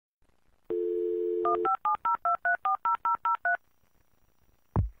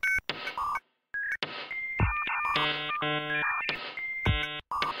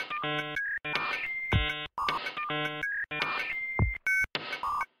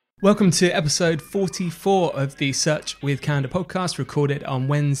Welcome to episode 44 of the Search with Canada podcast, recorded on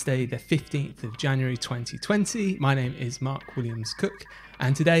Wednesday, the 15th of January 2020. My name is Mark Williams-Cook,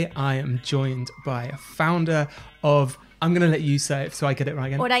 and today I am joined by a founder of, I'm going to let you say it so I get it right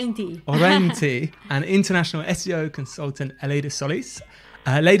again. Orenti, an international SEO consultant, Aleyda Solis.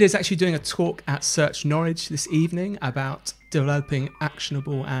 Aleyda is actually doing a talk at Search Norwich this evening about developing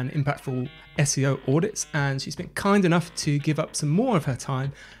actionable and impactful SEO audits, and she's been kind enough to give up some more of her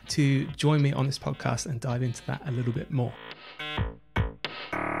time to join me on this podcast and dive into that a little bit more.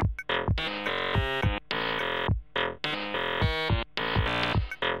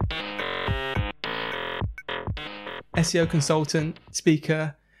 SEO consultant,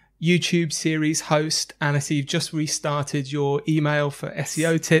 speaker, YouTube series host, and I see you've just restarted your email for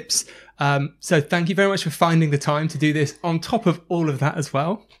SEO tips. So thank you very much for finding the time to do this on top of all of that as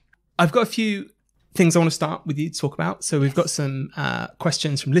well. I've got a few things I want to start with you to talk about. So we've got some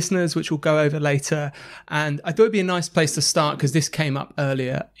questions from listeners, which we'll go over later. And I thought it'd be a nice place to start because this came up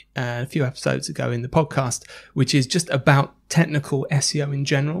earlier, a few episodes ago in the podcast, which is just about technical SEO in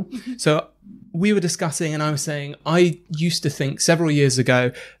general. Mm-hmm. So we were discussing and I was saying, I used to think several years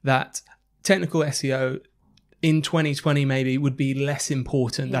ago that technical SEO in 2020 maybe would be less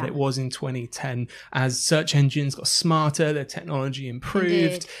important than it was in 2010 as search engines got smarter, their technology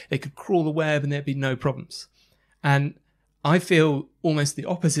improved, they could crawl the web and there'd be no problems. And I feel almost the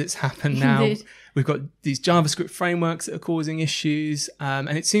opposites happen now. Indeed. We've got these JavaScript frameworks that are causing issues, and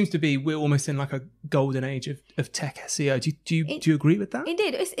it seems to be we're almost in like a golden age of tech SEO. Do you agree with that?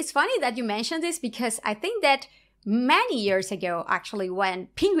 Indeed. It's funny that you mentioned this because I think that many years ago, actually, when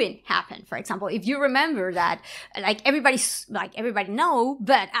Penguin happened, for example, if you remember that, everybody know,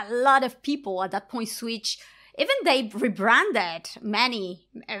 but a lot of people at that point switched. Even they rebranded many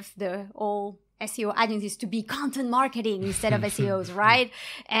of the old SEO agencies to be content marketing instead of SEOs, right?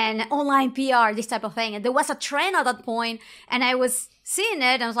 And online PR, this type of thing. And there was a trend at that point, and I was seeing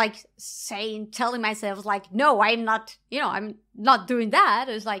it, and I was like telling myself, like, no, I'm not doing that.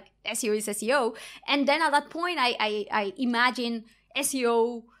 It was like, SEO is SEO. And then at that point, I imagine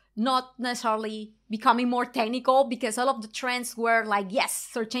SEO not necessarily becoming more technical because all of the trends were like, yes,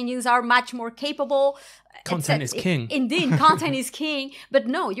 search engines are much more capable. Content is king. Indeed, content is king. But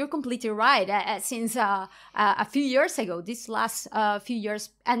no, you're completely right. Since a few years ago, this last few years,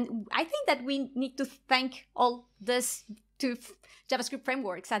 and I think that we need to thank all this to JavaScript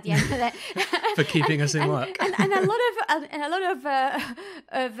frameworks at the end of that for keeping us in work, and a lot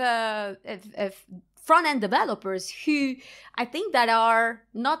of front-end developers who I think that are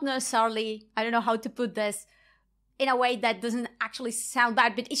not necessarily, I don't know how to put this in a way that doesn't actually sound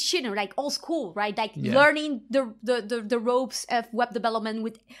bad, but it shouldn't, like old school, right? Like learning the ropes of web development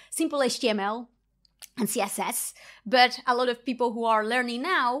with simple HTML and CSS. But a lot of people who are learning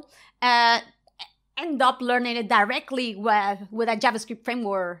now end up learning it directly with a JavaScript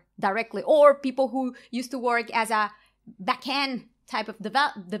framework directly, or people who used to work as a backend type of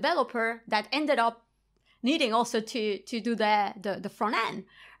developer that ended up needing also to do the front end,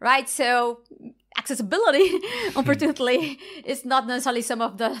 right? So accessibility, unfortunately, is not necessarily some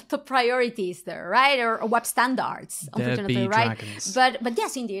of the top priorities there, right? Or web standards, unfortunately, right? Dragons. But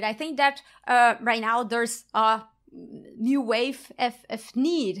yes, indeed, I think that right now there's a new wave of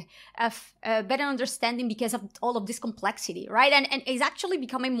need of better understanding because of all of this complexity, right? And it's actually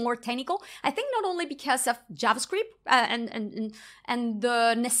becoming more technical. I think not only because of JavaScript and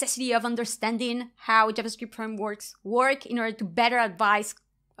the necessity of understanding how JavaScript frameworks work in order to better advise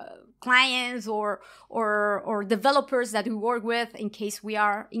clients or developers that we work with in case we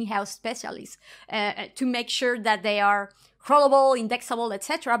are in-house specialists to make sure that they are crawlable, indexable,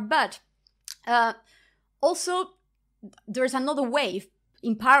 etc. But also there's another wave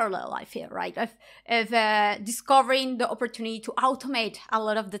in parallel, I feel, right, of discovering the opportunity to automate a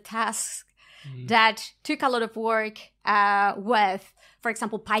lot of the tasks that took a lot of work with, for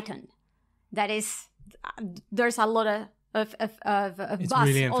example, Python. That is, there's a lot of it's buzz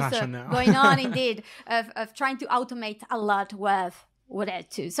really in also fashion now. going on, indeed, of trying to automate a lot with it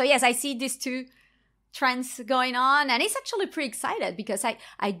too. So yes, I see these two trends going on, and it's actually pretty excited because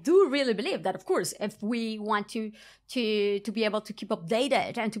I do really believe that, of course, if we want to be able to keep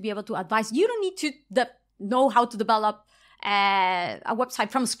updated and to be able to advise, you don't need to know how to develop a website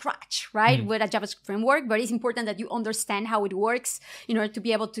from scratch, right? With a JavaScript framework, but it's important that you understand how it works in order to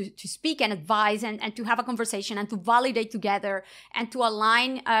be able to speak and advise and to have a conversation and to validate together and to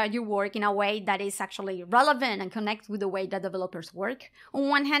align your work in a way that is actually relevant and connect with the way that developers work on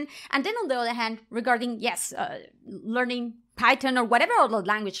one hand. And then on the other hand, regarding, learning Python or whatever other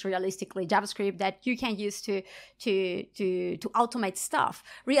language, realistically, JavaScript that you can use to automate stuff.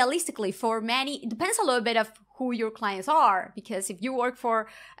 Realistically, for many, it depends a little bit of who your clients are, because if you work for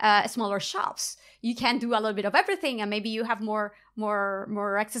smaller shops, you can do a little bit of everything, and maybe you have more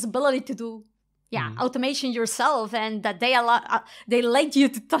accessibility to do automation yourself, and that they let you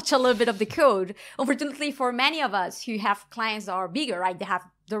to touch a little bit of the code. Unfortunately, for many of us who have clients that are bigger, right, they have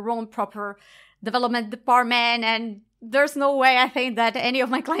their own proper development department, and there's no way I think that any of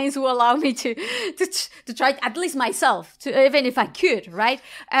my clients will allow me to try, at least myself, even if I could, right?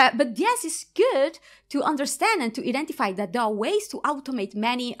 But yes, it's good to understand and to identify that there are ways to automate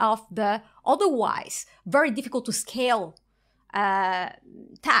many of the otherwise very difficult to scale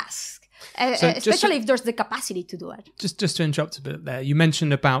tasks, especially if there's the capacity to do it. Just to interrupt a bit there, you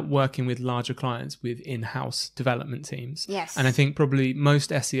mentioned about working with larger clients with in-house development teams. Yes. And I think probably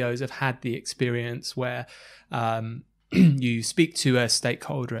most SEOs have had the experience where you speak to a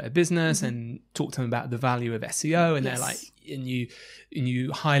stakeholder at a business and talk to them about the value of SEO, and they're like, and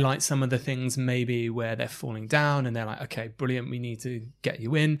you highlight some of the things maybe where they're falling down, and they're like, okay, brilliant, we need to get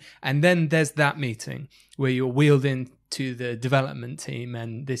you in. And then there's that meeting where you're wheeled in to the development team,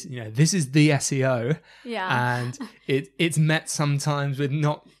 and this is the SEO, and it's met sometimes with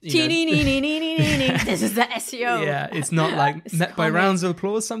not this is the SEO. It's not like met by rounds of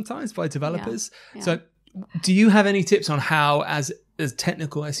applause sometimes by developers. So do you have any tips on how as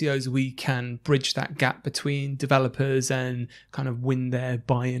technical SEOs we can bridge that gap between developers and kind of win their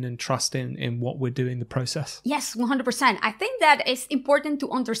buy-in and trust in what we're doing, the process? Yes, 100%. I think that it's important to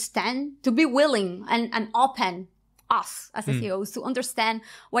understand, to be willing and open, us as SEOs, to understand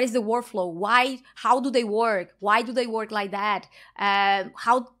what is the workflow, how do they work, why do they work like that,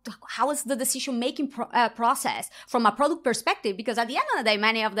 how is the decision making process from a product perspective, because at the end of the day,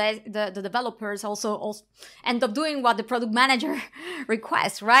 many of the developers also end up doing what the product manager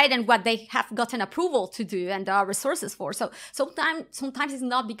requests, right, and what they have gotten approval to do and there are resources for. So sometimes it's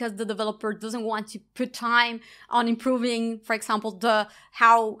not because the developer doesn't want to put time on improving, for example,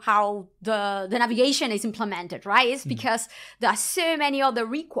 how the navigation is implemented, right? It's because there are so many other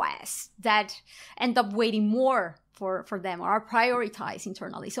requests that end up waiting more for them or are prioritized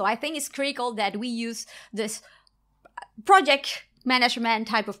internally. So I think it's critical that we use this project management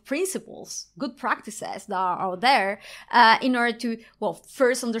type of principles, good practices that are out there in order to,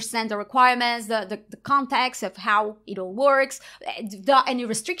 first understand the requirements, the context of how it all works, there are any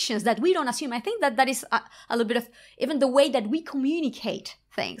restrictions that we don't assume. I think that is a little bit of even the way that we communicate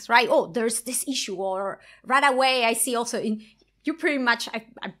things, right? Oh, there's this issue, or right away I see also you pretty much,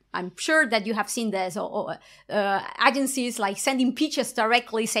 I'm sure that you have seen this, or agencies like sending pitches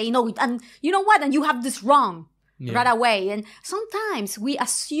directly saying, no, and you know what, and you have this wrong right away. And sometimes we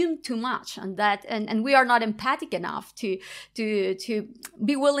assume too much, and we are not empathic enough to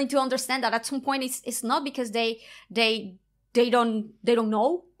be willing to understand that at some point it's not because they don't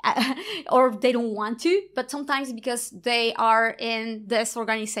know or they don't want to, but sometimes because they are in this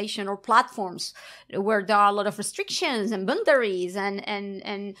organization or platforms where there are a lot of restrictions and boundaries,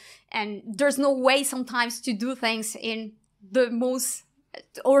 and there's no way sometimes to do things in the most,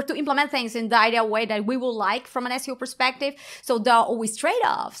 or to implement things in the ideal way that we would like from an SEO perspective. So there are always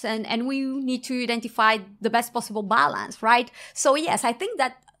trade-offs, and we need to identify the best possible balance, right? So yes, I think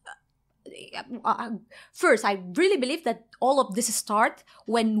that first, I really believe that all of this starts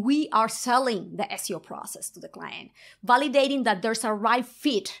when we are selling the SEO process to the client, validating that there's a right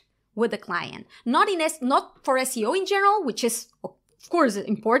fit with the client, not for SEO in general, which is of course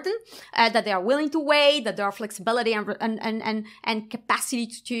important, that they are willing to wait, that there are flexibility and capacity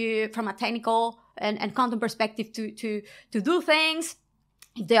to from a technical and content perspective to do things.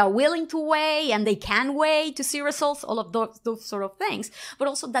 If they are willing to wait and they can wait to see results, all of those sort of things, but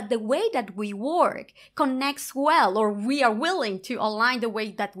also that the way that we work connects well, or we are willing to align the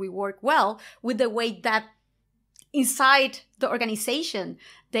way that we work well with the way that inside the organization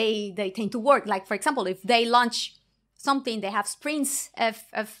they tend to work. Like, for example, if they launch something, they have sprints of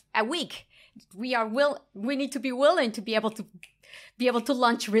a week, we need to be willing to be able to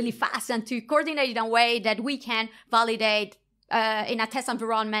launch really fast and to coordinate in a way that we can validate in a test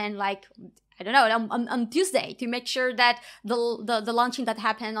environment, like, I don't know, on Tuesday, to make sure that the launching that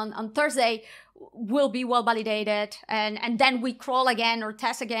happened on Thursday will be well validated, and then we crawl again or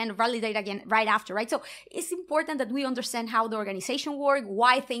test again or validate again right after, right? So it's important that we understand how the organization works,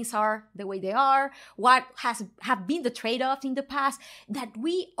 why things are the way they are, what have been the trade-offs in the past, that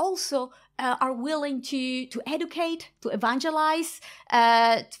we also are willing to educate, to evangelize.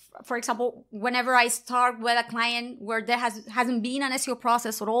 For example, whenever I start with a client where there hasn't been an SEO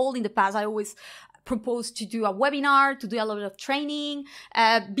process at all in the past, I always propose to do a webinar, to do a lot of training,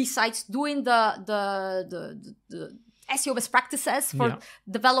 besides doing the SEO best practices for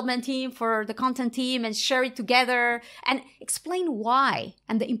development team, for the content team, and share it together and explain why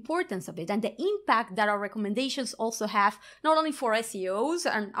and the importance of it and the impact that our recommendations also have, not only for SEOs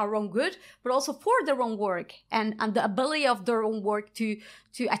and our own good, but also for their own work and the ability of their own work to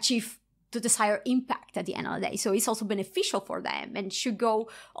achieve the desired impact at the end of the day. So it's also beneficial for them and should be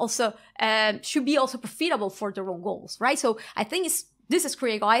also profitable for their own goals, right? So I think this is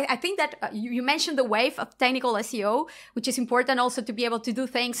critical. I think that you mentioned the wave of technical SEO, which is important also to be able to do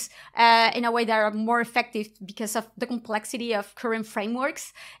things in a way that are more effective because of the complexity of current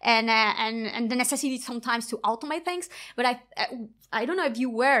frameworks and the necessity sometimes to automate things. But I don't know if you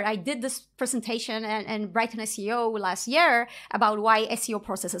were, I did this presentation and Brighton SEO last year about why SEO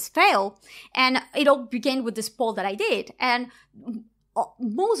processes fail. And it all began with this poll that I did. And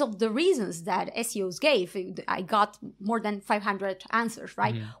most of the reasons that SEOs gave, I got more than 500 answers,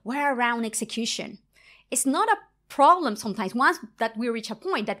 right? Were around execution. It's not a problem sometimes once that we reach a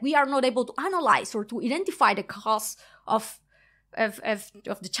point that we are not able to analyze or to identify the cause of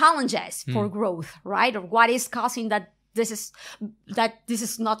the challenges for growth, right? Or what is causing that this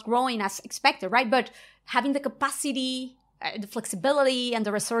is not growing as expected, right? But having the capacity, the flexibility, and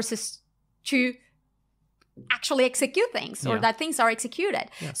the resources to actually execute things or that things are executed.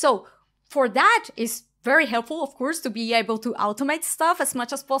 So for that is very helpful, of course, to be able to automate stuff as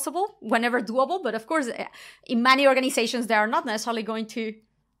much as possible whenever doable. But of course, in many organizations, they are not necessarily going to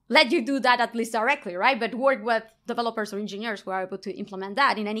let you do that at least directly, right? But work with developers or engineers who are able to implement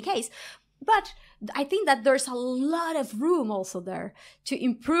that in any case. But I think that there's a lot of room also there to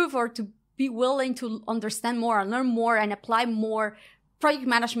improve or to be willing to understand more and learn more and apply more project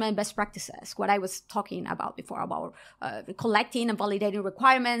management best practices, what I was talking about before, about collecting and validating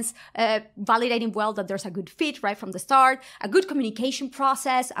requirements, validating well that there's a good fit right from the start, a good communication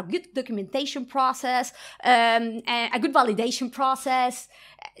process, a good documentation process, a good validation process,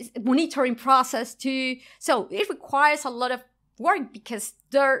 monitoring process too. So it requires a lot of work because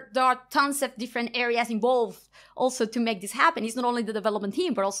there are tons of different areas involved also to make this happen. It's not only the development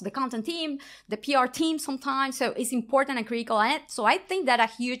team, but also the content team, the PR team sometimes. So it's important and critical. And so I think that a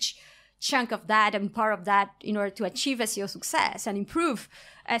huge chunk of that and part of that in order to achieve SEO success and improve,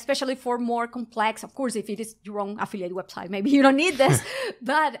 especially for more complex, of course, if it is your own affiliate website, maybe you don't need this,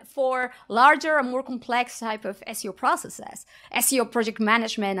 but for larger and more complex type of SEO processes, SEO project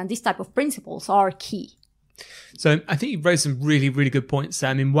management and this type of principles are key. So I think you've raised some really, really good points.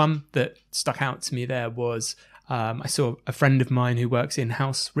 I mean, one that stuck out to me there was I saw a friend of mine who works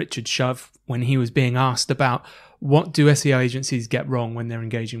in-house, Richard Shove, when he was being asked about what do SEO agencies get wrong when they're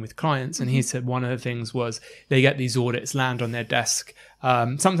engaging with clients. And he said one of the things was they get these audits land on their desk,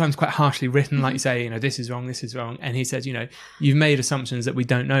 sometimes quite harshly written, like you say, this is wrong, this is wrong. And he said, you've made assumptions that we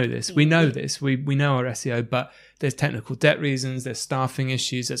don't know this. We know this. We know our SEO, but there's technical debt reasons, there's staffing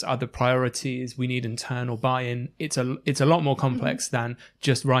issues, there's other priorities. We need internal buy-in. It's a lot more complex than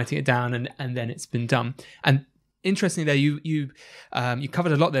just writing it down and then it's been done. And interestingly there, you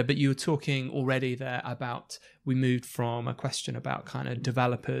covered a lot there, but you were talking already there about we moved from a question about kind of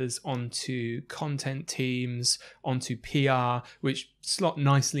developers onto content teams, onto PR, which slot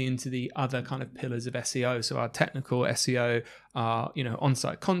nicely into the other kind of pillars of SEO. So our technical SEO, our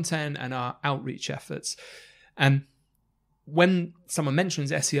on-site content, and our outreach efforts. And when someone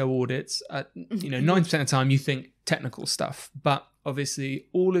mentions SEO audits, 90% of the time you think technical stuff, but obviously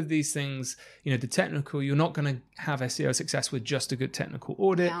all of these things, the technical, you're not going to have SEO success with just a good technical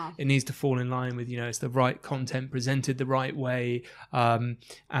audit. Yeah. It needs to fall in line with, it's the right content presented the right way. And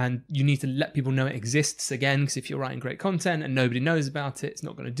you need to let people know it exists again, because if you're writing great content and nobody knows about it, it's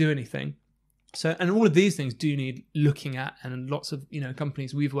not going to do anything. So, and all of these things do need looking at, and lots of,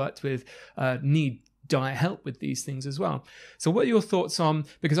 companies we've worked with need diet help with these things as well. So what are your thoughts on,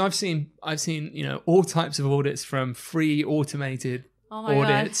 because I've seen all types of audits, from free automated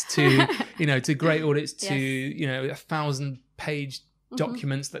audits to to great audits to 1,000-page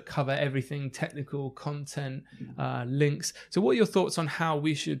documents that cover everything, technical content, links. So what are your thoughts on how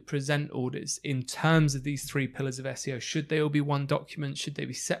we should present audits in terms of these three pillars of SEO? Should they all be one document? Should they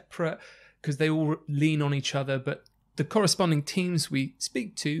be separate? Because they all lean on each other, but the corresponding teams we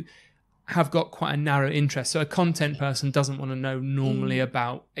speak to have got quite a narrow interest. So a content person doesn't want to know normally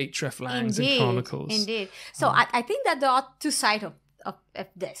about hreflangs and chronicles. Indeed. So I think that there are two sides of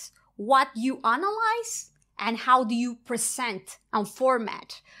this. What you analyze and how do you present and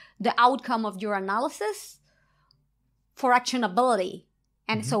format the outcome of your analysis for actionability.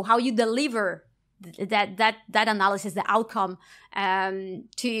 And so how you deliver that analysis, the outcome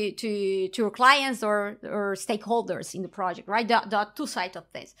to your clients or stakeholders in the project, right? There are two sides of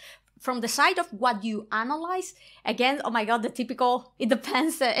this. From the side of what you analyze, again, oh my God, the typical, it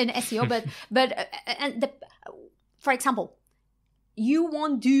depends in SEO, for example, you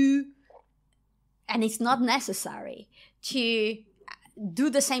won't do, and it's not necessary to do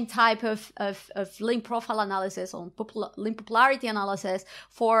the same type of link profile analysis or link popularity analysis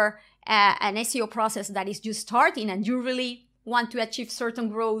for an SEO process that is just starting and you really want to achieve certain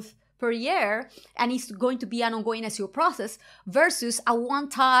growth per year, and it's going to be an ongoing SEO process versus a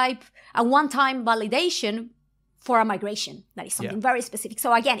one-time validation for a migration. That is something very specific.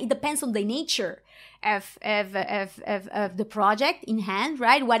 So again, it depends on the nature of the project in hand,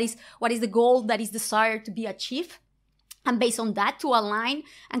 right? What is the goal that is desired to be achieved? And based on that, to align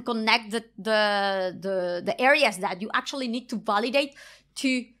and connect the areas that you actually need to validate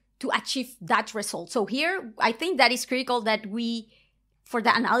to achieve that result. So here, I think that is critical that for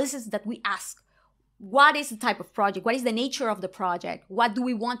the analysis that we ask, what is the type of project? What is the nature of the project? What do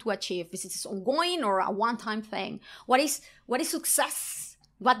we want to achieve? Is it ongoing or a one-time thing? What is success?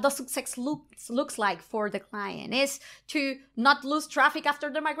 What does success looks like for the client? Is to not lose traffic after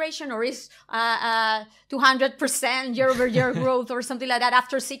the migration, or is 200% year-over-year growth or something like that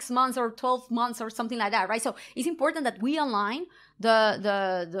after 6 months or 12 months or something like that, right? So it's important that we align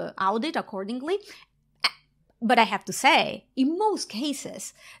the audit accordingly. But I have to say, in most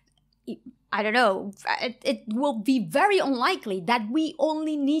cases, I don't know, it will be very unlikely that we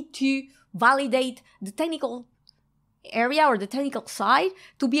only need to validate the technical area or the technical side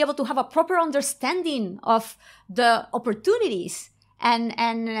to be able to have a proper understanding of the opportunities and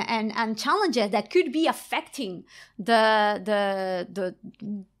challenges that could be affecting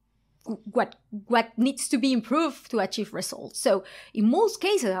what needs to be improved to achieve results. So in most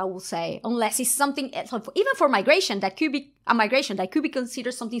cases, I will say, unless it's something else, even for migration, that could be a migration that could be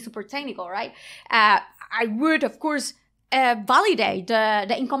considered something super technical, right? I would, of course, validate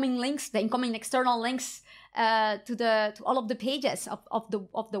the incoming links, the incoming external links to all of the pages of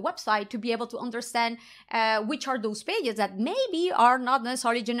the website to be able to understand which are those pages that maybe are not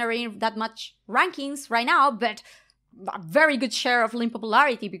necessarily generating that much rankings right now, but a very good share of link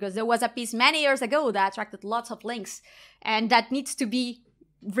popularity, because there was a piece many years ago that attracted lots of links, and that needs to be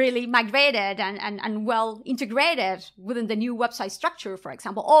really migrated and well integrated within the new website structure, for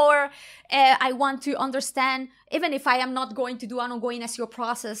example. Or I want to understand, even if I am not going to do an ongoing SEO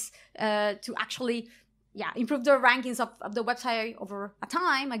process to actually improve the rankings of the website over a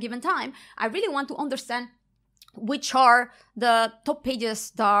given time, I really want to understand which are the top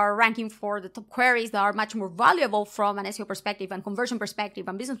pages that are ranking for the top queries that are much more valuable from an SEO perspective and conversion perspective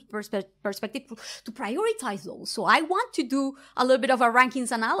and business perspective to prioritize those. So I want to do a little bit of a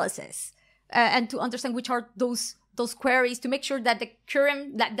rankings analysis and to understand which are those queries, to make sure that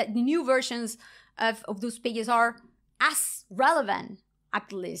the new versions of those pages are as relevant,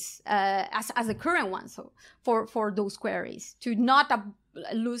 at least as the current ones. So for those queries, to not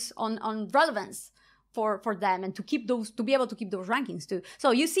lose on relevance for them, and to be able to keep those rankings too.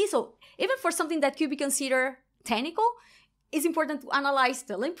 So you see, so even for something that could be considered technical, it's important to analyze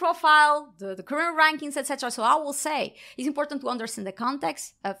the link profile, the current rankings, etc. So I will say it's important to understand the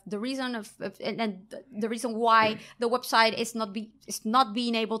context of the reason and the reason why the website is not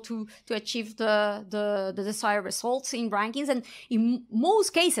being able to achieve the desired results in rankings. And in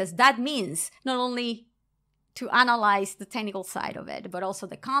most cases, that means not only to analyze the technical side of it, but also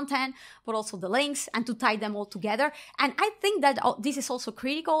the content, but also the links, and to tie them all together. And I think that this is also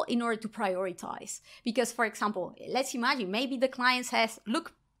critical in order to prioritize. Because, for example, let's imagine maybe the client says,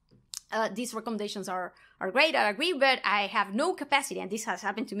 look, these recommendations are great, I agree, but I have no capacity, and this has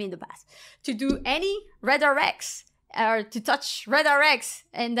happened to me in the past, to do any redirects or to touch redirects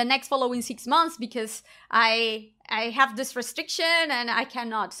in the next following 6 months because I have this restriction and I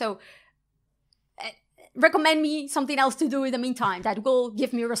cannot. So recommend me something else to do in the meantime that will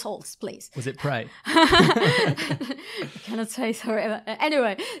give me results, please. Was it pray? I cannot say sorry.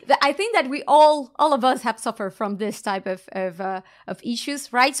 Anyway, I think that we all of us have suffered from this type of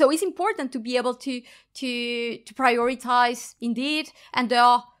issues, right? So it's important to be able to prioritize indeed, and there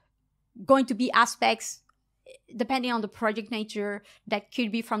are going to be aspects depending on the project nature that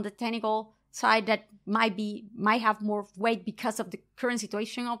could be from the technical side that might have more weight because of the current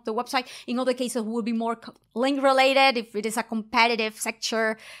situation of the website. In other cases, will be more link related if it is a competitive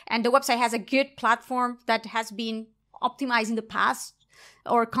sector and the website has a good platform that has been optimized in the past,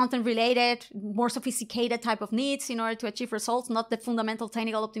 or content related, more sophisticated type of needs in order to achieve results, not the fundamental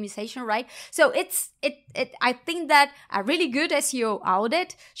technical optimization, right? So I think that a really good SEO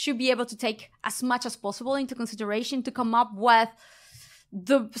audit should be able to take as much as possible into consideration to come up with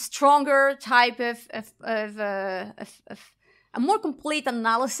the stronger type of a more complete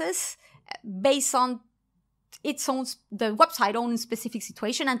analysis based on the website own specific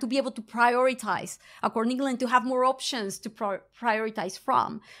situation, and to be able to prioritize accordingly and to have more options to prioritize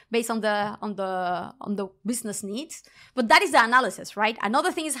from based on the business needs. But that is the analysis, right?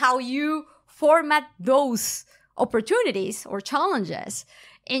 Another thing is how you format those opportunities or challenges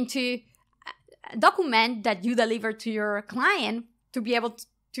into a document that you deliver to your client to be able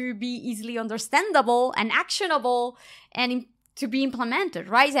to be easily understandable and actionable and to be implemented,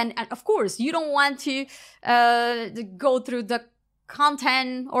 right? And of course, you don't want to go through the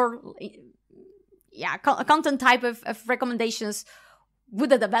content or content type of recommendations with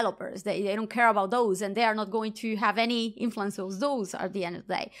the developers. They don't care about those, and they are not going to have any influence on those at the end of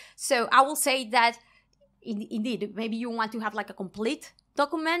the day. So I will say that indeed, maybe you want to have like a complete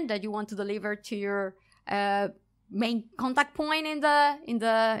document that you want to deliver to your main contact point in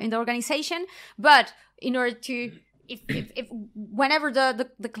the organization, but in order to if whenever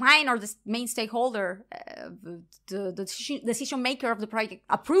the client or the main stakeholder, the decision maker of the project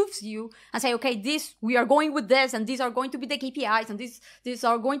approves you and say, okay, we are going with this, and these are going to be the KPIs, and these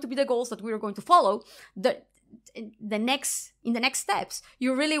are going to be the goals that we are going to follow. In the next steps,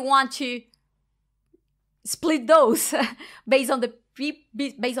 you really want to split those based on the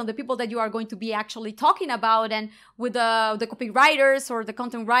people that you are going to be actually talking about, and with the copywriters or the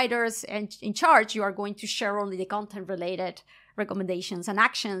content writers and in charge, you are going to share only the content related recommendations and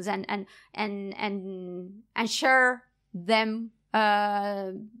actions, and share them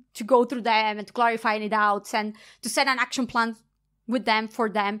to go through them and to clarify any doubts and to set an action plan with them for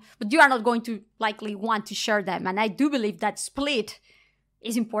them. But you are not going to likely want to share them, and I do believe that split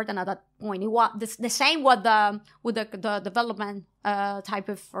is important at that point. The same with the development type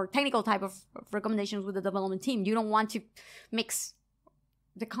of or technical type of recommendations with the development team. You don't want to mix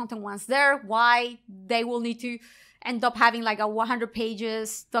the content ones there. Why they will need to end up having like a 100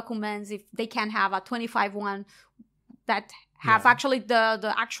 pages documents if they can have a 25 one that have actually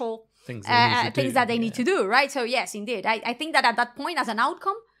the actual things that they need to do, right? So yes, indeed. I think that at that point, as an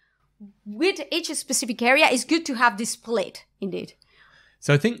outcome, with each specific area, it's good to have this split, indeed.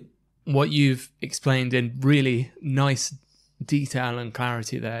 So I think what you've explained in really nice detail and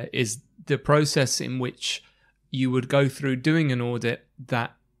clarity there is the process in which you would go through doing an audit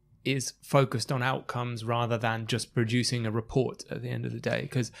that is focused on outcomes rather than just producing a report at the end of the day.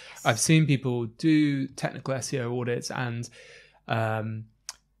 Because I've seen people do technical SEO audits and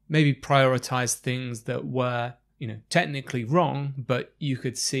maybe prioritize things that were, technically wrong, but you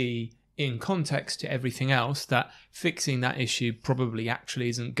could see in context to everything else that fixing that issue probably actually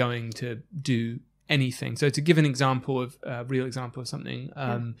isn't going to do anything. So to give an example of a real example of something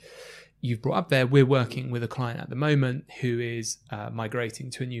you've brought up there, we're working with a client at the moment who is migrating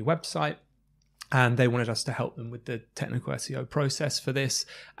to a new website, and they wanted us to help them with the technical SEO process for this.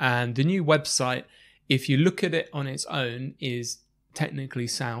 And the new website, if you look at it on its own, is technically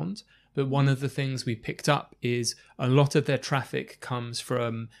sound. But one of the things we picked up is a lot of their traffic comes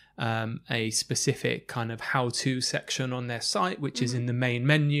from a specific kind of how-to section on their site, which is in the main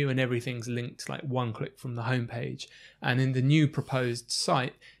menu, and everything's linked like one click from the homepage. And in the new proposed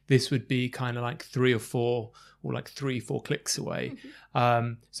site, this would be kind of like 3 or 4 clicks away.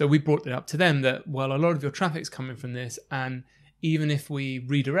 So we brought it up to them that, well, a lot of your traffic's coming from this, and even if we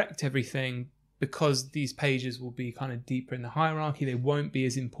redirect everything, because these pages will be kind of deeper in the hierarchy, they won't be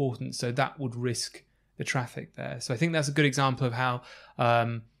as important. So that would risk the traffic there. So I think that's a good example of how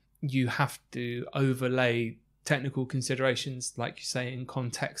you have to overlay technical considerations, like you say, in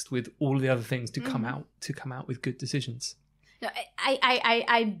context with all the other things to come out with good decisions.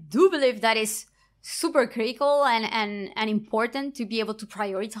 I do believe that is super critical and important to be able to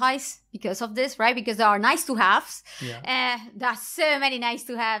prioritize because of this, right? Because there are nice to haves. There are so many nice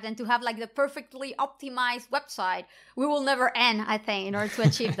to have, and to have like the perfectly optimized website, we will never end, I think, in order to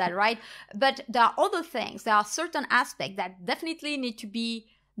achieve that, right? But there are other things, there are certain aspects that definitely need to be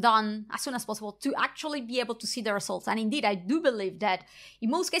done as soon as possible to actually be able to see the results. And indeed, I do believe that in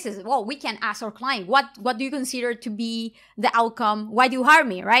most cases, well, we can ask our client, what do you consider to be the outcome? Why do you hire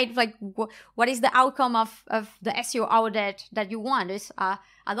me, right? Like, what is the outcome of the SEO audit that you want? Is a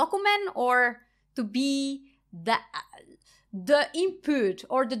document, or to be the input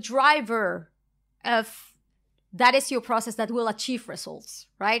or the driver of that SEO process that will achieve results,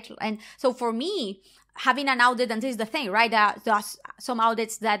 right? And so for me, having an audit, and this is the thing, right? There's some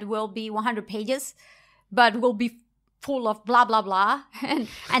audits that will be 100 pages, but will be full of blah, blah, blah, and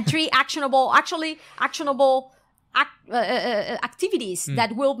 3 actionable activities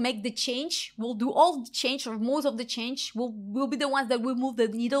that will make the change, will do all the change or most of the change, will be the ones that will move the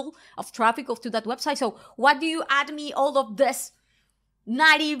needle of traffic to that website. So what do you add me all of this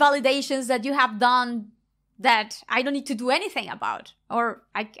 90 validations that you have done that I don't need to do anything about, or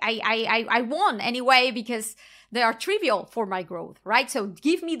I won anyway because they are trivial for my growth, right? So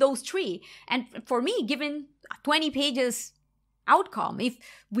give me those 3. And for me, given 20 pages outcome, if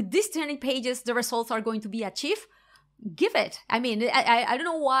with these 20 pages the results are going to be achieved, give it. I mean, I don't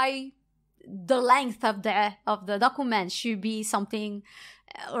know why the length of the document should be something,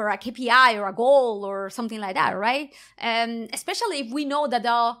 or a KPI or a goal or something like that, right? Especially if we know that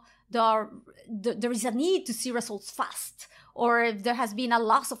there is a need to see results fast, or if there has been a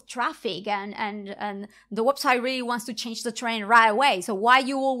loss of traffic and the website really wants to change the trend right away. So why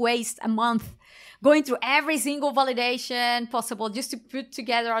you will waste a month going through every single validation possible just to put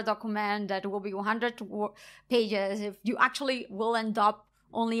together a document that will be 100 pages if you actually will end up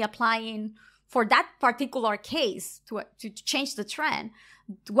only applying for that particular case to change the trend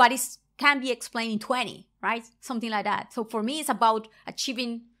what can be explained in 20, right? Something like that. So for me, it's about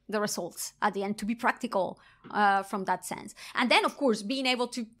achieving the results at the end, to be practical from that sense. And then, of course, being able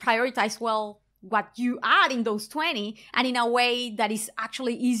to prioritize well what you add in those 20, and in a way that is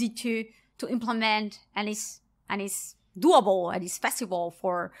actually easy to implement and is doable and is feasible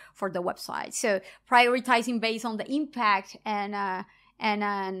for the website. So prioritizing based on the impact and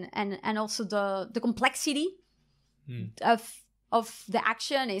also the complexity of the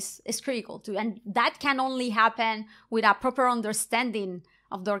action is critical too. And that can only happen with a proper understanding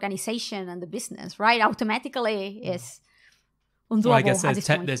of the organization and the business, right? Automatically is undoable. Well, I guess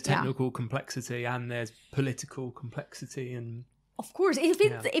there's technical complexity and there's political complexity, and of course, if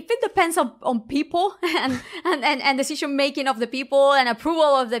it depends on people and decision making of the people and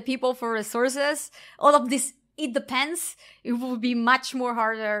approval of the people for resources, all of this, it depends. It will be much more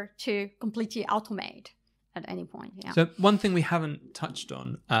harder to completely automate at any point. Yeah. So one thing we haven't touched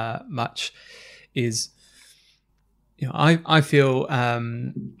on much is, you know, I feel,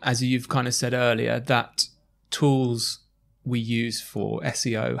 as you've kind of said earlier, that tools we use for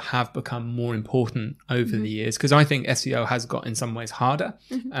SEO have become more important over the years, because I think SEO has got in some ways harder,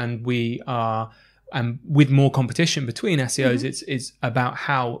 and with more competition between SEOs, it's about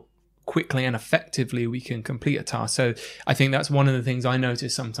how quickly and effectively we can complete a task. So I think that's one of the things I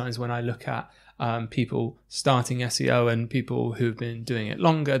notice sometimes when I look at people starting SEO and people who've been doing it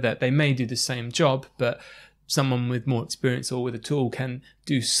longer, that they may do the same job, but someone with more experience or with a tool can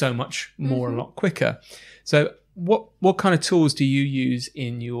do so much more a lot quicker. So what kind of tools do you use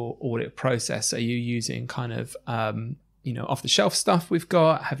in your audit process? Are you using kind of off the shelf stuff we've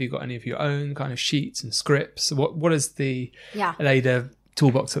got? Have you got any of your own kind of sheets and scripts? What does the Aleyda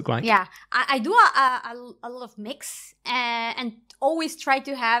toolbox look like? Yeah, I do a lot of mix and always try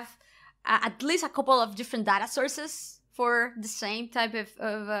to have at least a couple of different data sources for the same type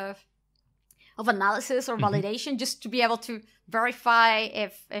of analysis or validation, just to be able to verify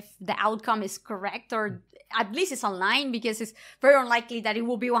if the outcome is correct, or at least it's aligned, because it's very unlikely that it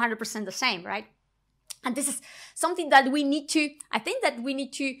will be 100% the same, right? And this is something that we need to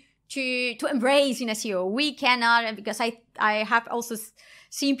embrace in SEO. We cannot, because I have also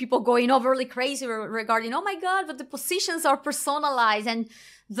seen people going overly crazy regarding, oh my God, but the positions are personalized, and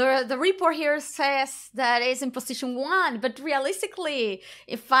the report here says that it's in position 1, but realistically,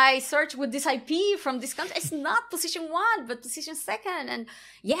 if I search with this IP from this country, it's not position 1, but position 2nd. And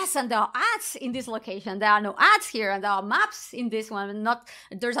yes, and there are ads in this location. There are no ads here, and there are maps in this one. And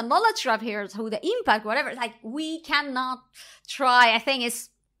there's a knowledge graph here, so the impact, whatever. Like, we cannot try. I think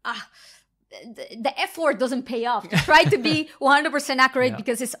it's the effort doesn't pay off to try to be 100% accurate,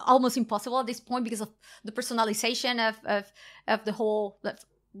 because it's almost impossible at this point because of the personalization of the whole,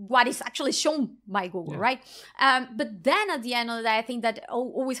 what is actually shown by Google, right? But then at the end of the day, I think that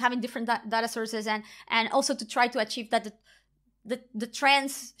always having different data sources and also to try to achieve that the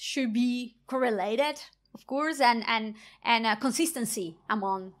trends should be correlated of course, and consistency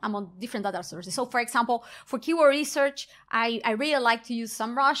among different data sources. So, for example, for keyword research, I really like to use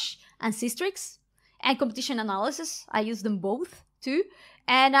SEMrush and Systrix, and competition analysis. I use them both too.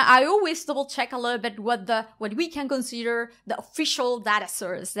 And I always double check a little bit what we can consider the official data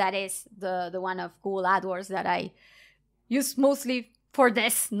source. That is the one of Google AdWords that I use mostly for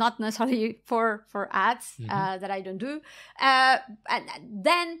this, not necessarily for ads that I don't do. And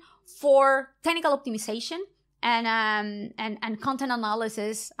then for technical optimization and content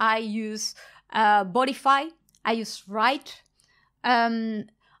analysis, I use Bodify. I use Write.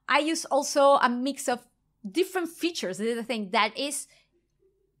 I use also a mix of different features. This is the thing that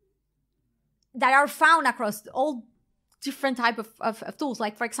are found across all different type of tools.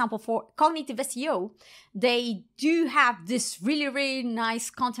 Like, for example, for cognitive SEO, they do have this really, really nice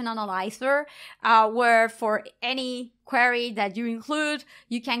content analyzer where for any query that you include,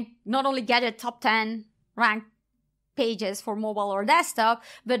 you can not only get a top 10 ranked pages for mobile or desktop,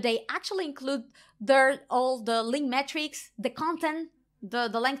 but they actually include all the link metrics, the content, the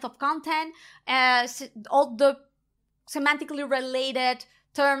length of content, all the semantically related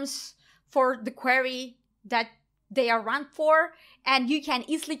terms for the query that they are ranked for, and you can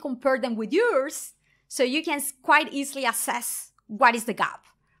easily compare them with yours, so you can quite easily assess what is the gap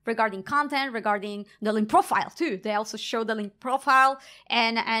regarding content, regarding the link profile too. They also show the link profile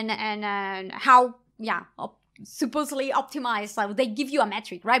and how supposedly optimized. So they give you a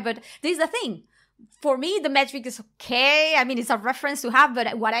metric, right? But this is the thing. For me, the metric is okay. I mean, it's a reference to have,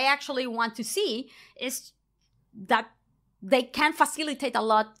 but what I actually want to see is that they can facilitate a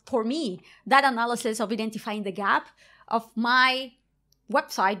lot for me, that analysis of identifying the gap of my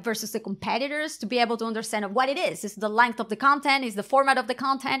website versus the competitors, to be able to understand what it is. Is the length of the content? Is the format of the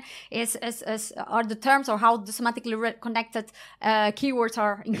content? Are the terms or how the semantically connected keywords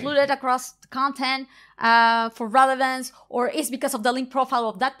are included across the content for relevance? Or is because of the link profile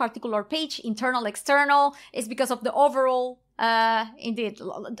of that particular page, internal, external? Is because of the overall indeed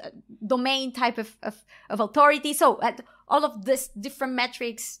domain type of authority? So all of these different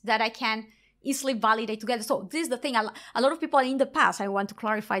metrics that I can easily validate together. So this is the thing. A lot of people in the past, I want to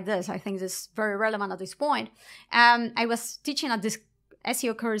clarify this, I think this is very relevant at this point. I was teaching at this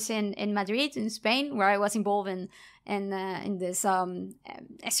SEO course in Madrid, in Spain, where I was involved in this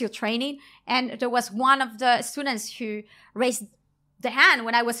SEO training. And there was one of the students who raised the hand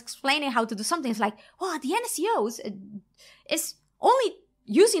when I was explaining how to do something. It's like, well, the SEO is only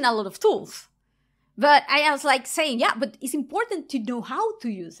using a lot of tools. But I was like saying, yeah, but it's important to know how to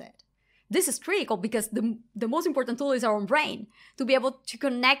use it. This is critical because the most important tool is our own brain, to be able to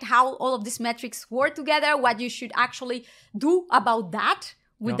connect how all of these metrics work together, what you should actually do about that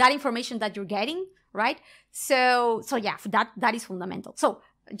with that information that you're getting, right? So yeah, that is fundamental. So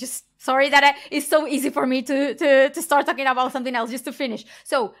just sorry that it's so easy for me to start talking about something else, just to finish.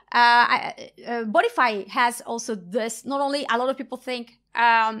 So Bodify has also this, not only a lot of people think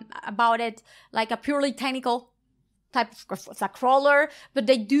about it like a purely technical type of a crawler, but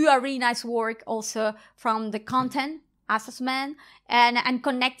they do a really nice work also from the content assessment and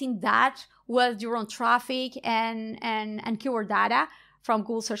connecting that with your own traffic and keyword data from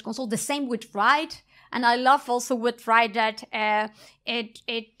Google Search Console. The same with Write, and I love also with Write that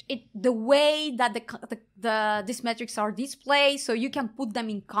the way that these metrics are displayed, so you can put them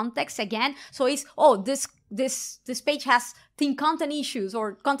in context again. So it's this page has theme content issues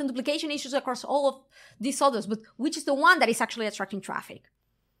or content duplication issues across all of these others, but which is the one that is actually attracting traffic,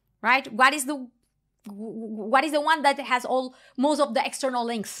 right? What is the one that has most of the external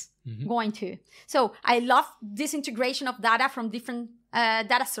links going to? So I love this integration of data from different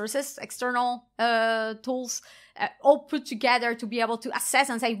data sources, external tools, all put together to be able to assess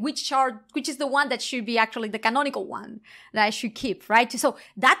and say which is the one that should be actually the canonical one that I should keep, right? So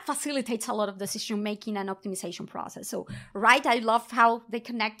that facilitates a lot of decision making and optimization process. So right, I love how they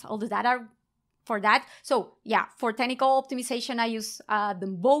connect all the data for that. So yeah, for technical optimization, I use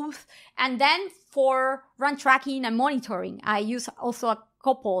them both. And then for run tracking and monitoring, I use also a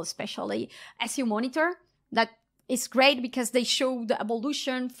couple, especially SEO Monitor, that is great because they show the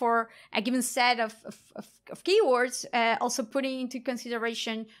evolution for a given set of keywords, also putting into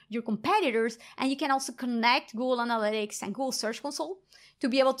consideration your competitors. And you can also connect Google Analytics and Google Search Console to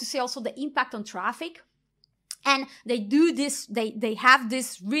be able to see also the impact on traffic. And they do this, they have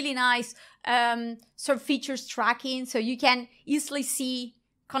this really nice search features tracking, so you can easily see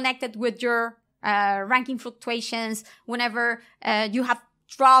connected with your ranking fluctuations whenever you have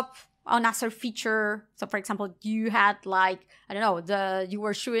dropped on a search feature. So for example, you had like, I don't know, you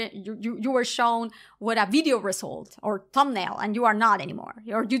were shown with a video result or thumbnail, and you are not anymore,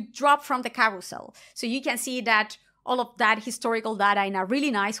 or you drop from the carousel. So you can see that all of that historical data in a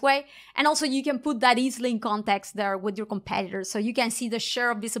really nice way. And also you can put that easily in context there with your competitors. So you can see the share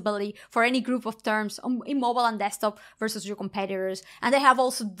of visibility for any group of terms in mobile and desktop versus your competitors. And they have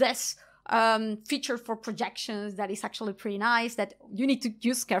also this feature for projections that is actually pretty nice, that you need to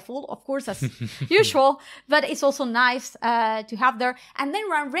use careful, of course, as usual, but it's also nice to have there. And then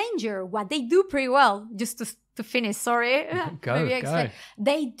Run Ranger, what they do pretty well, just to finish, sorry. Go.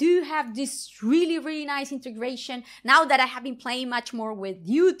 They do have this really, really nice integration. Now that I have been playing much more with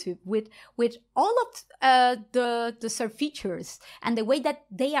YouTube, with all of the search features, and the way that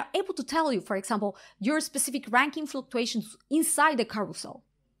they are able to tell you, for example, your specific ranking fluctuations inside the carousel.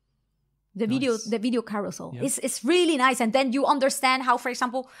 The video carousel. Yep. It's really nice. And then you understand how, for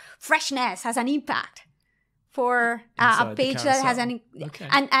example, freshness has an impact for a page that has an okay.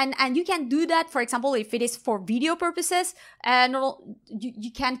 And you can do that, for example, if it is for video purposes,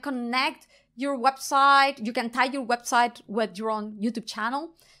 you can connect your website, you can tie your website with your own YouTube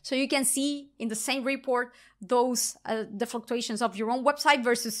channel, so you can see in the same report those the fluctuations of your own website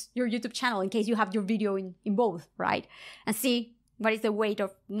versus your YouTube channel, in case you have your video in both, right? And see what is the weight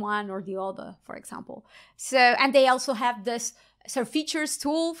of one or the other, for example. So, and they also have this features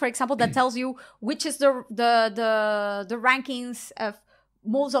tool, for example, that tells you which is the rankings of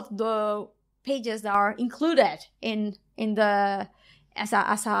most of the pages that are included in the as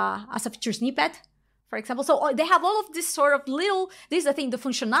a feature snippet, for example. So they have all of this sort of little, this is the thing, the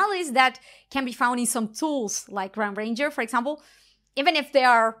functionalities that can be found in some tools like Run Ranger, for example. Even if they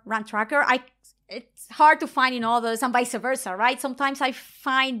are Run Tracker, it's hard to find in others, and vice versa, right? Sometimes I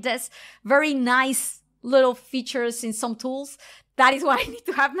find this very nice little features in some tools. That is why I need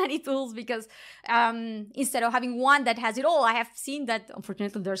to have many tools, because instead of having one that has it all, I have seen that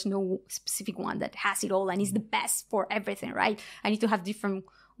unfortunately there's no specific one that has it all and is the best for everything, right? I need to have different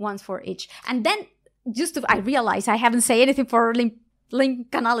ones for each. And then I realize I haven't said anything for link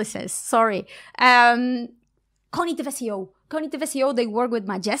analysis. Sorry. Cognitive SEO. Cognitive SEO, they work with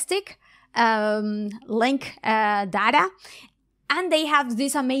Majestic link data. And they have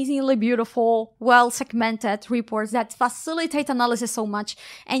these amazingly beautiful, well-segmented reports that facilitate analysis so much.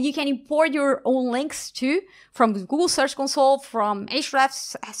 And you can import your own links too, from Google Search Console, from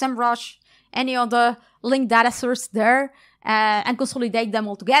Ahrefs, SEMrush, any other link data source there, and consolidate them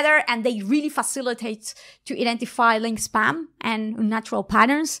all together. And they really facilitate to identify link spam and unnatural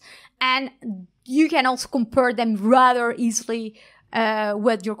patterns. And you can also compare them rather easily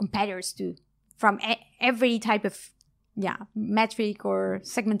with your competitors too, from every type of metric or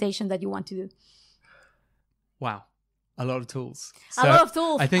segmentation that you want to do. Wow. A lot of tools. A lot of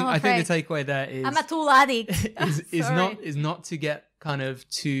tools. I think the takeaway there is, I'm a tool addict. is not to get kind of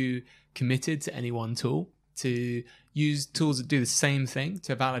too committed to any one tool, to use tools that do the same thing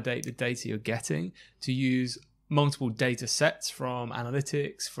to validate the data you're getting, to use multiple data sets from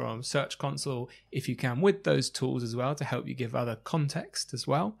analytics, from Search Console, if you can, with those tools as well, to help you give other context as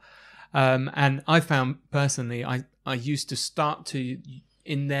well. And I found personally, I used to start to,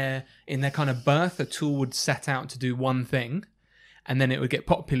 in their kind of birth, a tool would set out to do one thing, and then it would get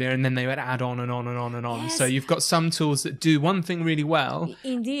popular, and then they would add on and on and on and on. Yes. So you've got some tools that do one thing really well,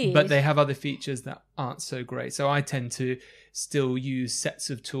 indeed, but they have other features that aren't so great. So I tend to still use sets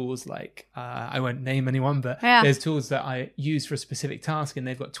of tools like, I won't name anyone, but there's tools that I use for a specific task, and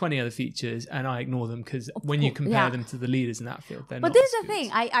they've got 20 other features, and I ignore them because when you compare them to the leaders in that field, they're not. But this is the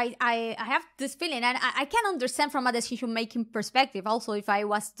thing, I have this feeling, and I can understand from a decision-making perspective, also if I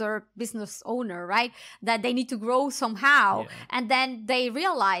was their business owner, right, that they need to grow somehow, and then they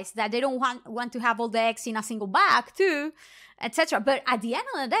realize that they don't want to have all the eggs in a single bag too, etc. But at the end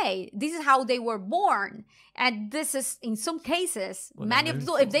of the day, this is how they were born, and this is in some cases many of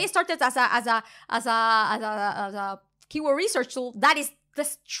the, if they started as a keyword research tool, that is the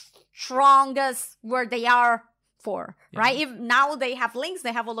strongest where they are for, right? If now they have links,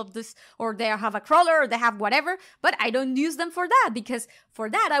 they have all of this, or they have a crawler, or they have whatever, but I don't use them for that, because for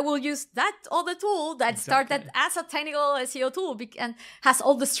that I will use that other tool that started as a technical SEO tool and has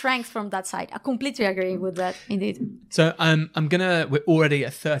all the strength from that side. I completely agree with that, indeed. So we're already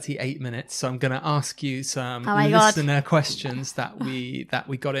at 38 minutes, so I'm gonna ask you some listener questions that we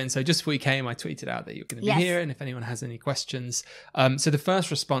got in. So just before you came, I tweeted out that you're gonna be here, and if anyone has any questions. So the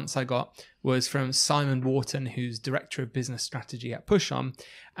first response I got was from Simon Wharton, who's Director of Business Strategy at PushOn.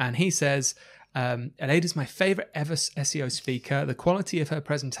 And he says, Aleyda's my favorite ever SEO speaker. The quality of her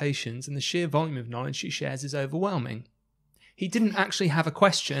presentations and the sheer volume of knowledge she shares is overwhelming. he didn't actually have a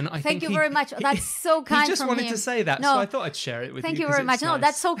question. Thank you very much. That's so kind. He just wanted to say that, so I thought I'd share it with you. Thank you very much. No, nice.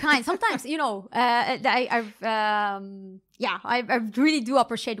 that's so kind. Sometimes, I really do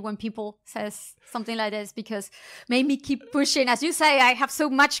appreciate when people says something like this, because made me keep pushing. As you say, I have so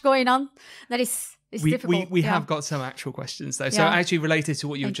much going on that it's difficult. We have got some actual questions though. So actually related to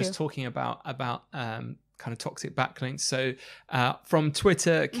what you were just talking about kind of toxic backlinks. So from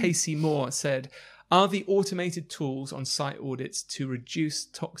Twitter, Casey Moore said, are the automated tools on site audits to reduce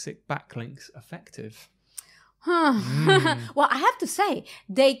toxic backlinks effective? Well, I have to say,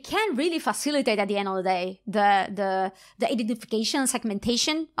 they can really facilitate at the end of the day the identification,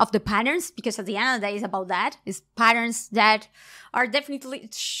 segmentation of the patterns, because at the end of the day, it's about that. It's patterns that are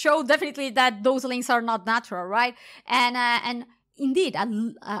definitely that those links are not natural, right? And indeed,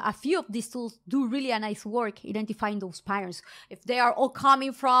 a few of these tools do really a nice work identifying those patterns. If they are all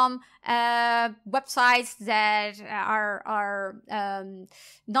coming from websites that are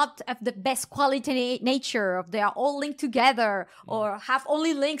not of the best quality nature, if they are all linked together or have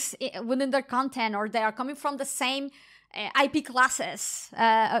only links within their content, or they are coming from the same IP classes,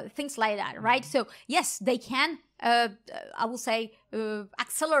 things like that, right? So yes, they can, I will say,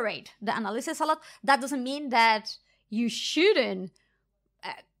 accelerate the analysis a lot. That doesn't mean that you shouldn't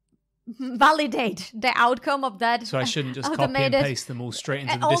validate the outcome of that. So I shouldn't just copy and paste them all straight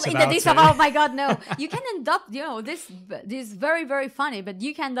into the disavow. Oh my God, no! You can end up, this is very, very funny, but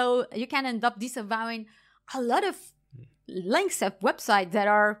you can end up disavowing a lot of links of websites that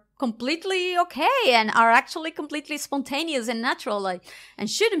are completely okay and are actually completely spontaneous and natural, and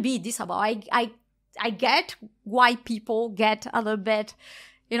shouldn't be disavowed. I get why people get a little bit,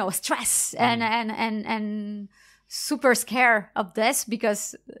 stress and super scared of this,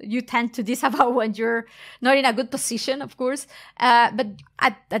 because you tend to disavow when you're not in a good position, of course. But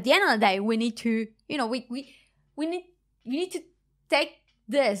at the end of the day, we need to, we need to take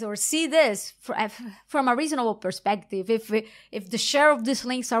this or see this from a reasonable perspective. If the share of these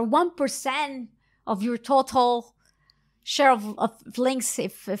links are 1% of your total share of links,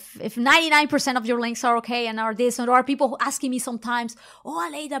 if 99% of your links are okay and are this, and there are people asking me sometimes, oh,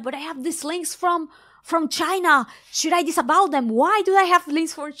 Aleyda, but I have these links from China. Should I disavow them? Why do I have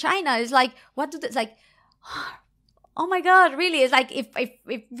links from China? It's like, it's like, oh my God, really? It's like if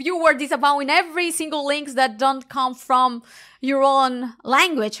you were disavowing every single links that don't come from your own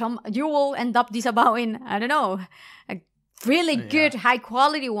language, you will end up disavowing, I don't know, really good, high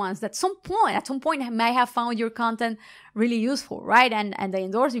quality ones that at some point may have found your content really useful, right? And they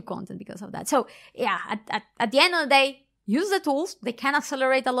endorse your content because of that. So yeah, at the end of the day, use the tools. They can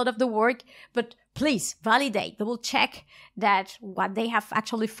accelerate a lot of the work, but please validate, double check that what they have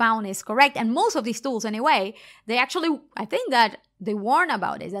actually found is correct. And most of these tools anyway, I think that they warn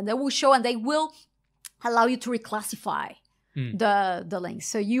about it, and they will show, and they will allow you to reclassify the links.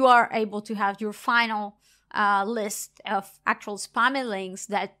 So you are able to have your final list of actual spammy links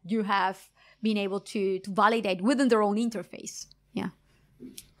that you have been able to validate within their own interface. Yeah.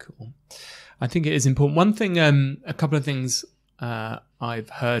 Cool. I think it is important. One thing, a couple of things I've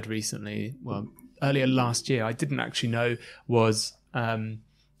heard recently, well, earlier last year, I didn't actually know was, and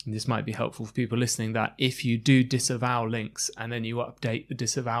this might be helpful for people listening, that if you do disavow links and then you update the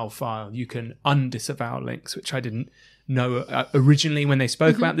disavow file, you can undisavow links, which I didn't know originally when they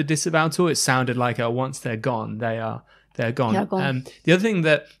spoke about the disavow tool. It sounded like once they're gone, they're gone. The other thing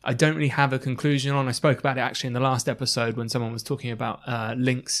that I don't really have a conclusion on, I spoke about it actually in the last episode when someone was talking about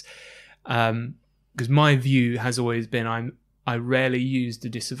links, because my view has always been I rarely use the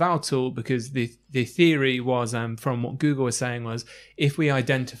disavow tool, because the theory was, from what Google was saying, was if we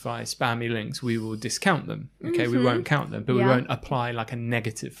identify spammy links, we will discount them. Okay, we won't count them, but we won't apply like a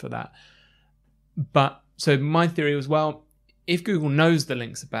negative for that. But so my theory was, well, if Google knows the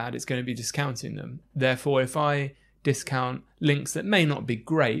links are bad, it's going to be discounting them. Therefore, if I discount links that may not be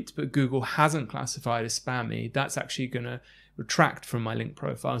great, but Google hasn't classified as spammy, that's actually going to retract from my link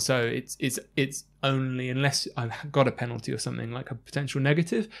profile. So it's only unless I've got a penalty or something, like a potential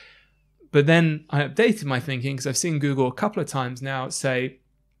negative. But then I updated my thinking, because I've seen Google a couple of times now say,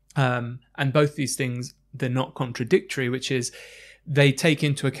 and both these things, they're not contradictory, which is they take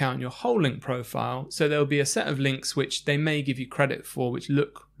into account your whole link profile. So there'll be a set of links which they may give you credit for, which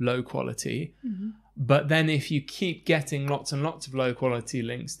look low quality. But then if you keep getting lots and lots of low quality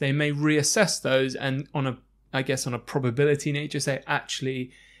links, they may reassess those, and on a probability nature say,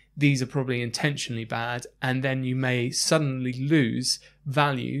 actually, these are probably intentionally bad, and then you may suddenly lose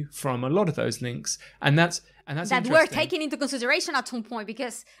value from a lot of those links, and that's that were taken into consideration at some point,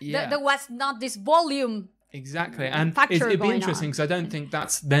 because there was not this volume Exactly. And factor it'd be going interesting on. because I don't think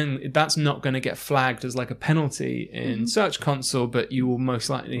that's not going to get flagged as like a penalty in Search Console, but you will most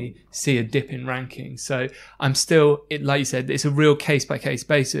likely see a dip in ranking. So I'm still, like you said, it's a real case by case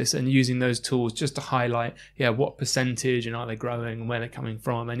basis, and using those tools just to highlight, what percentage and are they growing and where they're coming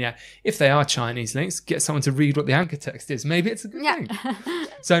from. And if they are Chinese links, get someone to read what the anchor text is. Maybe it's a good thing.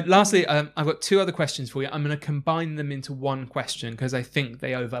 So lastly, I've got two other questions for you. I'm going to combine them into one question because I think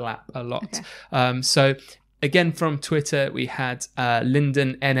they overlap a lot. Okay. So again, from Twitter, we had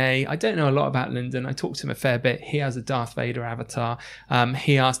Lyndon NA. I don't know a lot about Lyndon. I talked to him a fair bit. He has a Darth Vader avatar.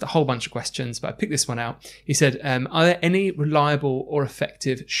 He asked a whole bunch of questions, but I picked this one out. He said, are there any reliable or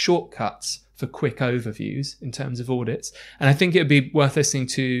effective shortcuts for quick overviews in terms of audits? And I think it would be worth listening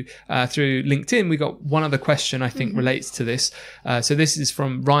to through LinkedIn. We got one other question I think relates to this. So this is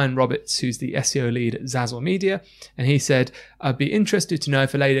from Ryan Roberts, who's the SEO lead at Zazzle Media. And he said, I'd be interested to know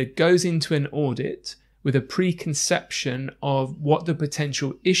if Aleyda goes into an audit with a preconception of what the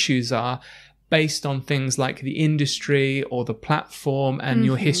potential issues are based on things like the industry or the platform and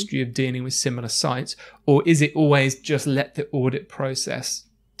your history of dealing with similar sites? Or is it always just let the audit process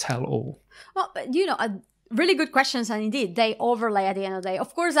tell all? Well, really good questions, and indeed they overlay at the end of the day.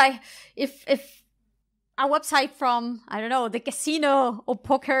 Of course, if a website from, I don't know, the casino or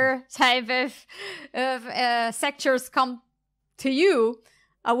poker type of sectors come to you,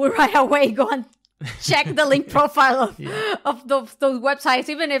 I will right away go and check the link profile of those websites,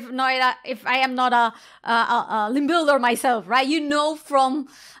 even if I am not a link builder myself, right? From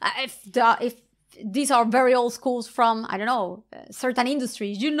if these are very old schools from, I don't know, certain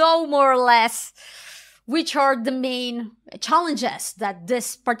industries, more or less which are the main challenges that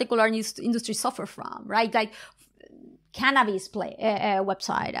this particular industry suffer from, right? Like cannabis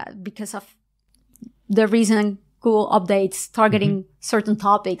website because of the recent Google updates targeting certain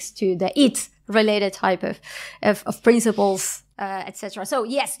topics to the related type of principles, etc. So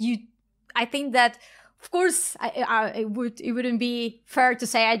yes, I think that, of course, it wouldn't be fair to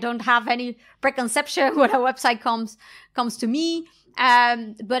say I don't have any preconception when a website comes to me,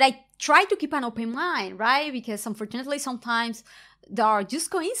 but I try to keep an open mind, right? Because unfortunately, sometimes there are just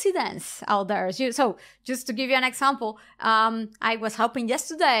coincidences out there. So just to give you an example, I was helping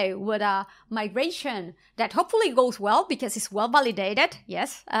yesterday with a migration that hopefully goes well because it's well validated,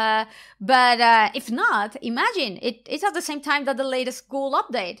 yes. But if not, imagine it's at the same time that the latest Google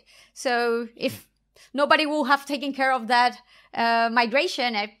update. So if nobody will have taken care of that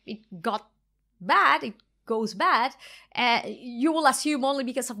migration, if it got bad, it goes bad, you will assume only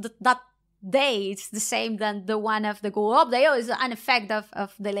because of that day it's the same than the one of the Google update, or is an effect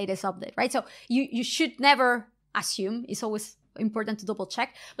of the latest update, right? So you should never assume. It's always important to double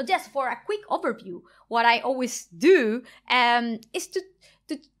check. But just for a quick overview, what I always do is to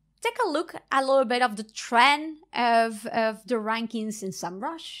take a look a little bit of the trend of the rankings in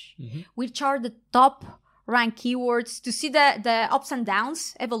SEMrush, which are the top ranked keywords, to see the ups and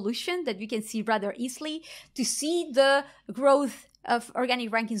downs evolution that you can see rather easily, to see the growth of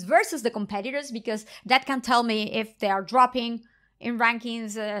organic rankings versus the competitors, because that can tell me if they are dropping in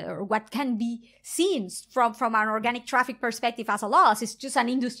rankings or what can be seen from an organic traffic perspective as a loss. It's just an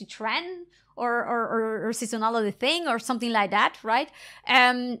industry trend or seasonality thing or something like that, right?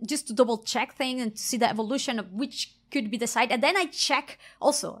 Just to double check things and to see the evolution of which could be the site. And then I check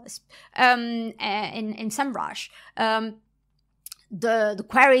also in SEMrush the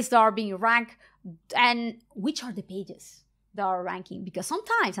queries that are being ranked and which are the pages that are ranking, because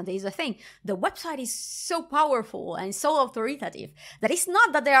sometimes, and there is a thing, the website is so powerful and so authoritative that it's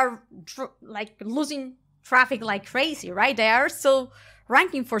not that they are losing traffic like crazy, right? They are still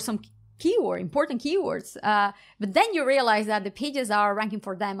ranking for some important keywords, but then you realize that the pages that are ranking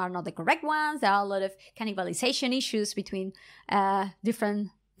for them are not the correct ones. There are a lot of cannibalization issues between different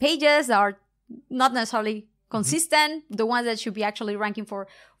pages that are not necessarily consistent, the ones that should be actually ranking for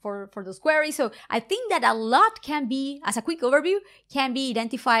those queries. So I think that a lot can be, as a quick overview, can be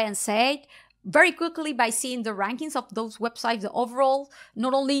identified and said very quickly by seeing the rankings of those websites, the overall,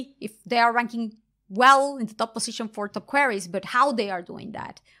 not only if they are ranking well in the top position for top queries, but how they are doing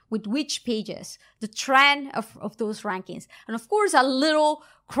that, with which pages, the trend of those rankings. And of course, a little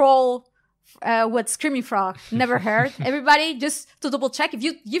crawl with Screaming Frog, never heard. Everybody, just to double check, if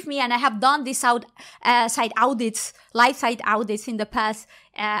you give me, and I have done these site audits, live site audits in the past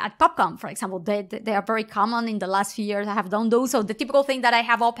at PopCon, for example, they are very common in the last few years. I have done those. So the typical thing that I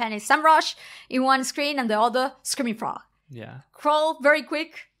have open is SEMrush in one screen and the other Screaming Frog. Yeah. Crawl very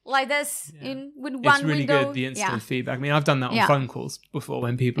quick, like this with one it's really window. good, the instant feedback. I mean, I've done that on phone calls before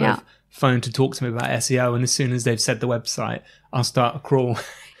when people have phoned to talk to me about SEO, and as soon as they've said the website, I'll start a crawl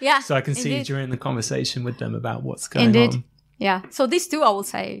so I can see during the conversation with them about what's going on. Yeah, so these two I will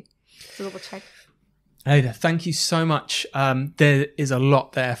say to double check. Aleyda, thank you so much. There is a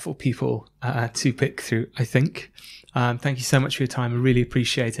lot there for people to pick through, I think. Thank you so much for your time. I really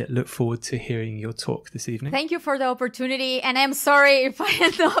appreciate it. Look forward to hearing your talk this evening. Thank you for the opportunity. And I'm sorry if I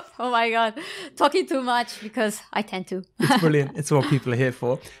end up, oh my God, talking too much, because I tend to. It's brilliant. It's what people are here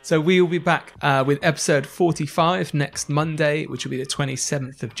for. So we will be back with episode 45 next Monday, which will be the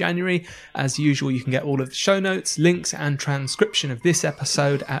 27th of January. As usual, you can get all of the show notes, links and transcription of this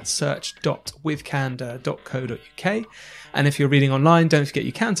episode at search.withcandor.co.uk. And if you're reading online, don't forget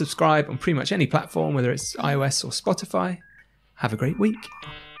you can subscribe on pretty much any platform, whether it's iOS or Spotify. Have a great week.